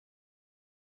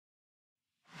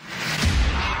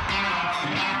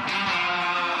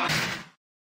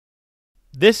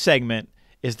This segment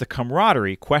is the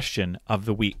Camaraderie Question of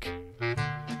the Week.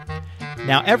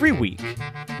 Now, every week,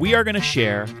 we are going to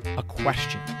share a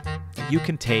question that you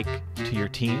can take to your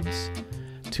teams,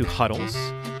 to huddles,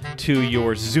 to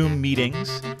your Zoom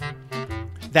meetings,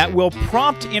 that will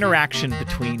prompt interaction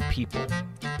between people.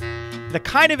 The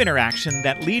kind of interaction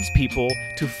that leads people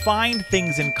to find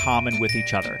things in common with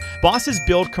each other. Bosses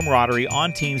build camaraderie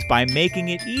on teams by making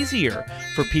it easier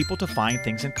for people to find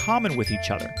things in common with each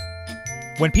other.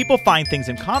 When people find things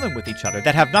in common with each other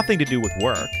that have nothing to do with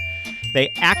work, they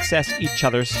access each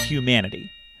other's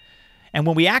humanity. And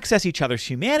when we access each other's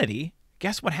humanity,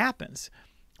 guess what happens?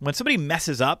 When somebody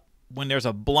messes up, when there's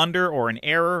a blunder or an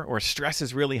error or stress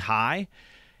is really high,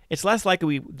 it's less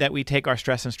likely that we take our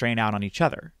stress and strain out on each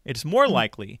other. It's more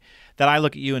likely that I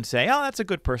look at you and say, oh, that's a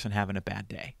good person having a bad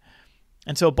day.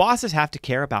 And so bosses have to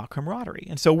care about camaraderie.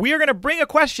 And so we are going to bring a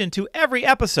question to every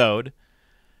episode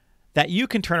that you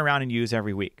can turn around and use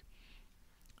every week.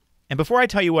 And before I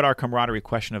tell you what our camaraderie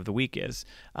question of the week is,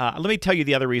 let me tell you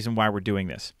the other reason why we're doing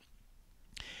this.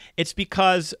 It's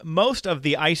because most of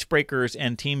the icebreakers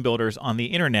and team builders on the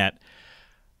internet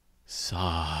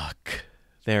suck.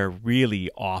 They're really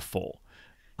awful.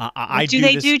 Do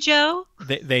they, Joe?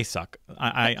 They suck.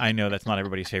 I know that's not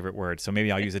everybody's favorite word, so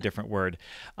maybe I'll use a different word.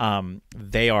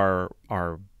 They are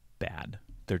bad.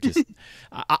 They're just.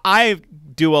 I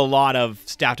do a lot of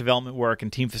staff development work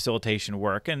and team facilitation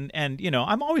work, and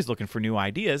I'm always looking for new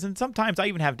ideas. And sometimes I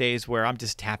even have days where I'm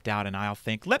just tapped out, and I'll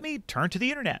think, let me turn to the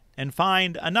internet and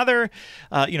find another.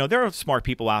 There are smart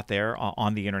people out there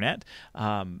on the internet,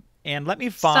 and let me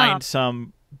find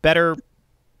some better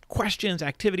questions,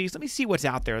 activities. Let me see what's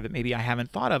out there that maybe I haven't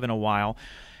thought of in a while.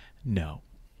 No.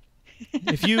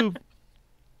 If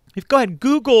go ahead,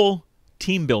 Google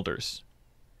team builders.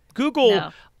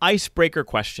 Google icebreaker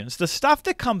questions. The stuff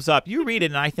that comes up, you read it,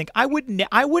 and I think I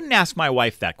wouldn't ask my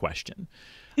wife that question.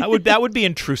 That would be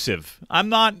intrusive. I'm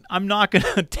not going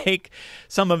to take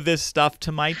some of this stuff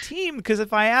to my team, because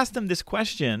if I ask them this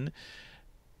question,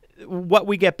 what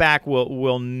we get back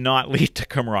will not lead to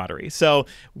camaraderie. So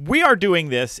we are doing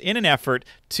this in an effort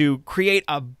to create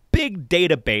a big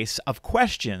database of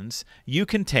questions you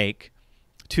can take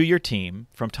to your team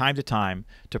from time to time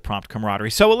to prompt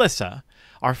camaraderie. So Alyssa,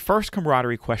 our first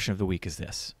camaraderie question of the week is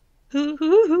this.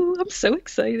 I'm so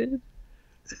excited.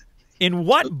 In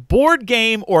what board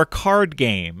game or card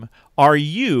game are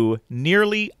you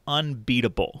nearly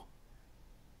unbeatable?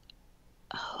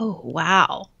 Oh,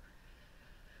 wow.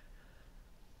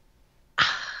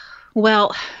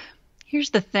 Well, here's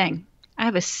the thing. I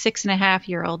have a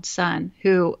 6.5-year-old son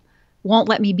who won't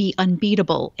let me be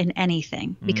unbeatable in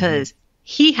anything because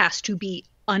he has to be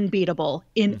unbeatable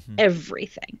in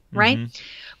everything, right?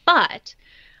 But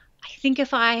I think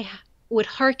if I would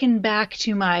hearken back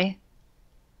to my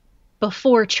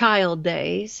before child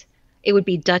days, it would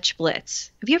be Dutch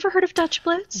Blitz. Have you ever heard of Dutch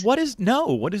Blitz? What is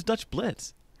Dutch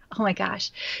Blitz? Oh my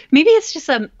gosh. Maybe it's just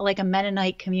a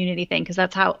Mennonite community thing, because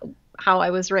that's how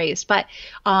I was raised. But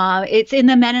it's in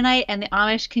the Mennonite and the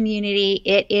Amish community.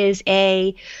 It is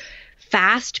a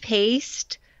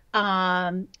fast-paced,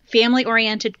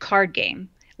 family-oriented card game.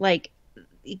 Like,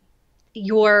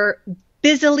 you're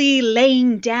busily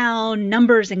laying down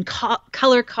numbers and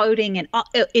color coding, and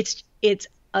it's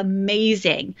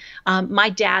amazing. My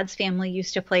dad's family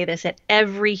used to play this at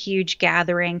every huge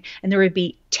gathering, and there would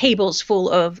be tables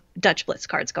full of Dutch Blitz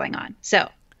cards going on. So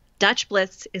Dutch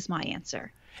Blitz is my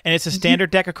answer. And it's a standard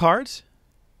deck of cards?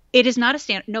 It is not a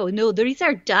standard. No, these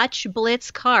are Dutch Blitz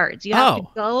cards. You have to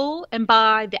go and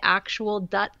buy the actual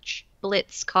Dutch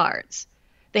Blitz cards.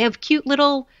 They have cute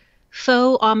little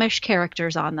faux Amish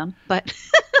characters on them, but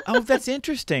oh, that's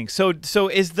interesting. So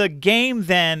is the game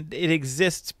then, it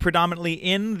exists predominantly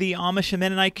in the Amish and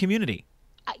Mennonite community?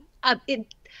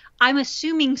 I'm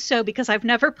assuming so, because I've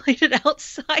never played it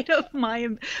outside of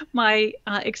my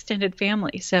extended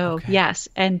family. So yes,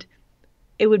 and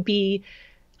it would be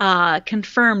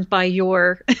confirmed by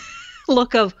your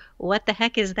look of, what the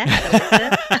heck is that,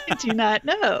 Alyssa? I do not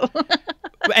know.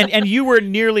 and you were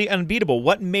nearly unbeatable.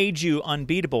 What made you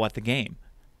unbeatable at the game?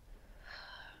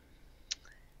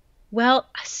 Well,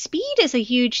 speed is a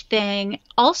huge thing.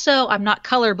 Also, I'm not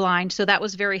colorblind, so that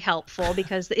was very helpful,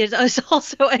 because it is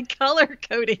also a color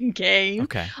coding game.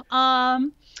 Okay.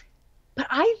 But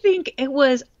I think it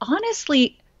was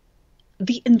honestly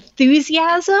the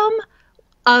enthusiasm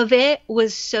of it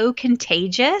was so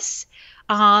contagious.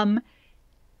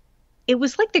 It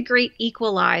was like the great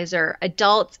equalizer.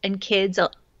 Adults and kids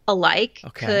alike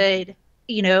could,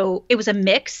 it was a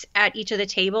mix at each of the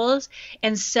tables.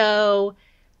 And so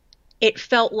it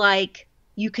felt like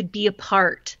you could be a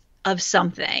part of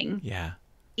something. Yeah.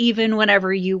 even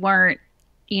whenever you weren't,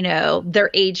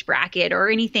 their age bracket or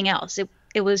anything else.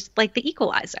 It was like the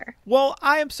equalizer. Well,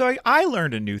 I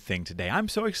learned a new thing today. I'm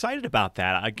so excited about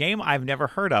that. A game I've never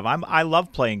heard of. I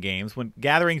love playing games. When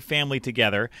gathering family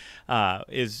together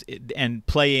and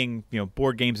playing,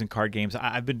 board games and card games.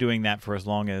 I've been doing that for as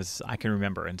long as I can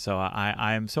remember, and so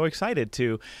I am so excited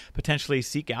to potentially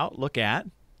seek out, look at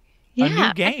a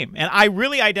new game. And I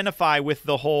really identify with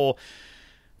the whole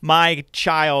my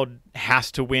child has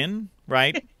to win,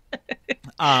 right?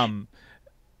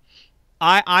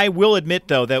 I will admit,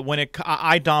 though, that when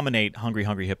I dominate Hungry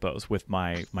Hungry Hippos with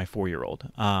my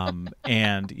 4-year-old.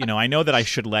 And, I know that I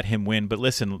should let him win. But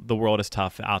listen, the world is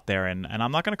tough out there, and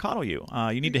I'm not going to coddle you.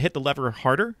 You need to hit the lever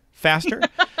harder, faster.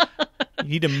 You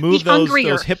need to move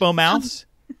those hippo mouths.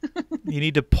 You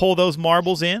need to pull those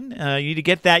marbles in. You need to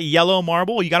get that yellow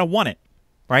marble. You got to want it,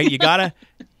 right? You got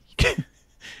to...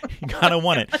 You gotta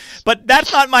want it. But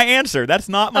that's not my answer. That's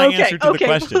not my answer to the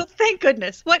question. Well, thank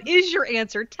goodness. What is your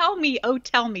answer? Tell me,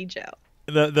 Joe.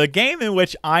 The game in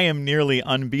which I am nearly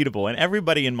unbeatable, and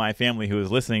everybody in my family who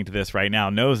is listening to this right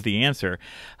now knows the answer.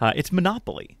 It's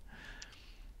Monopoly.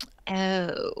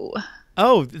 Oh.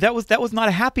 Oh, that was not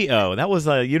a happy oh. That was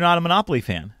you're not a Monopoly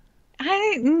fan.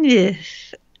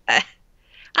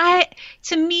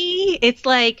 To me, it's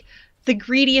like the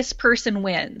greediest person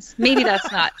wins. Maybe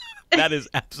that's not. That is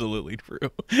absolutely true.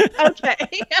 Okay.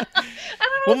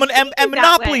 And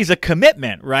Monopoly is a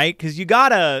commitment, right? Because you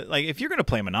gotta, like, if you're gonna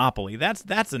play Monopoly,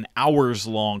 that's an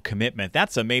hours-long commitment.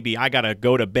 That's maybe I gotta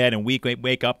go to bed and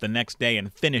wake up the next day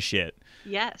and finish it.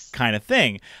 Yes. Kind of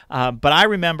thing. But I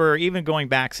remember even going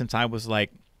back since I was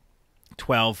like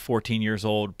 12, 14 years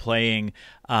old, playing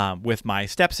with my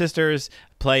stepsisters,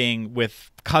 playing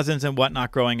with cousins and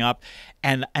whatnot growing up.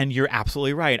 And you're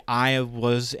absolutely right. I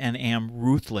was and am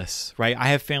ruthless, right? I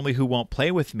have family who won't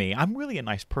play with me. I'm really a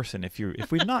nice person if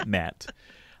we've not met.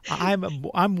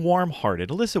 I'm warm-hearted.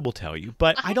 Alyssa will tell you.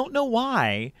 But I don't know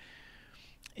why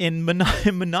in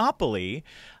Monopoly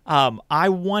I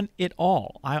want it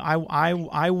all.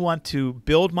 I want to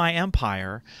build my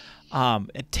empire,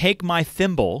 take my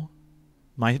thimble,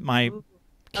 my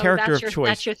character of choice.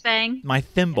 That's your thing? My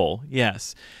thimble,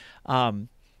 yes.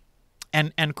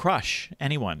 And crush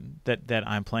anyone that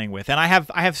I'm playing with. And I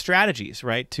have strategies,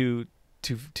 right, to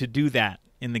do that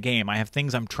in the game. I have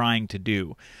things I'm trying to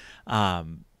do.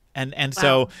 And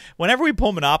so whenever we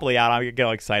pull Monopoly out, I get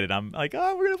all excited. I'm like,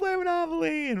 oh, we're going to play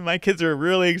Monopoly. And my kids are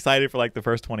really excited for like the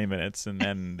first 20 minutes, and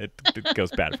then it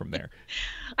goes bad from there.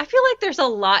 I feel like there's a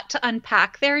lot to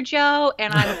unpack there, Joe,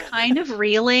 and I'm kind of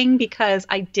reeling because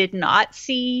I did not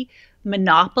see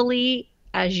Monopoly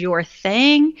as your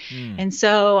thing. And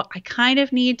so I kind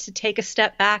of need to take a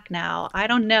step back now. I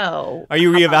don't know. Are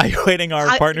you reevaluating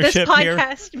our partnership here?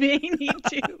 This podcast may need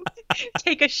to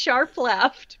take a sharp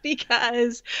left,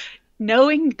 because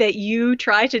knowing that you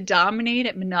try to dominate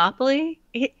at Monopoly,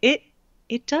 it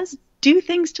does do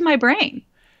things to my brain.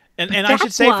 And I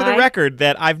should say for the record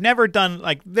that I've never done,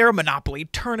 like, there are Monopoly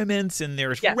tournaments and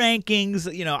there's rankings.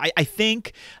 I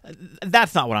think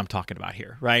that's not what I'm talking about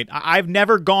here, right? I've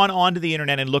never gone onto the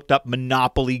internet and looked up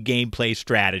Monopoly gameplay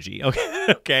strategy.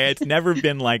 Okay, it's never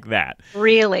been like that.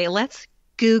 Really? Let's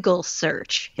Google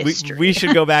search history. We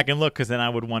should go back and look, because then I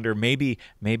would wonder, maybe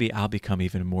I'll become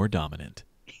even more dominant.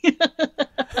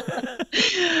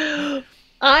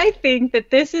 I think that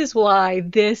this is why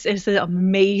this is an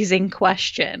amazing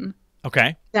question.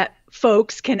 Okay. That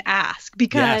folks can ask,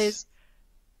 because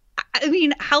I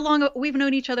mean, how long we've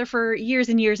known each other for years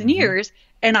and years and years,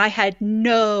 and I had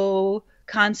no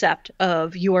concept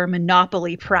of your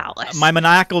Monopoly prowess. My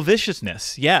maniacal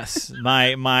viciousness, yes.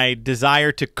 my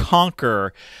desire to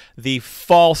conquer the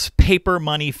false paper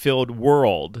money filled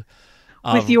world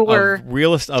of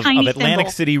Atlantic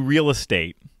City real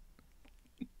estate.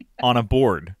 On a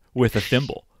board with a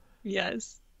thimble.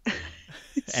 Yes.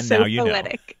 And so now you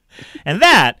poetic. know. And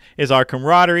that is our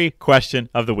camaraderie question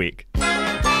of the week.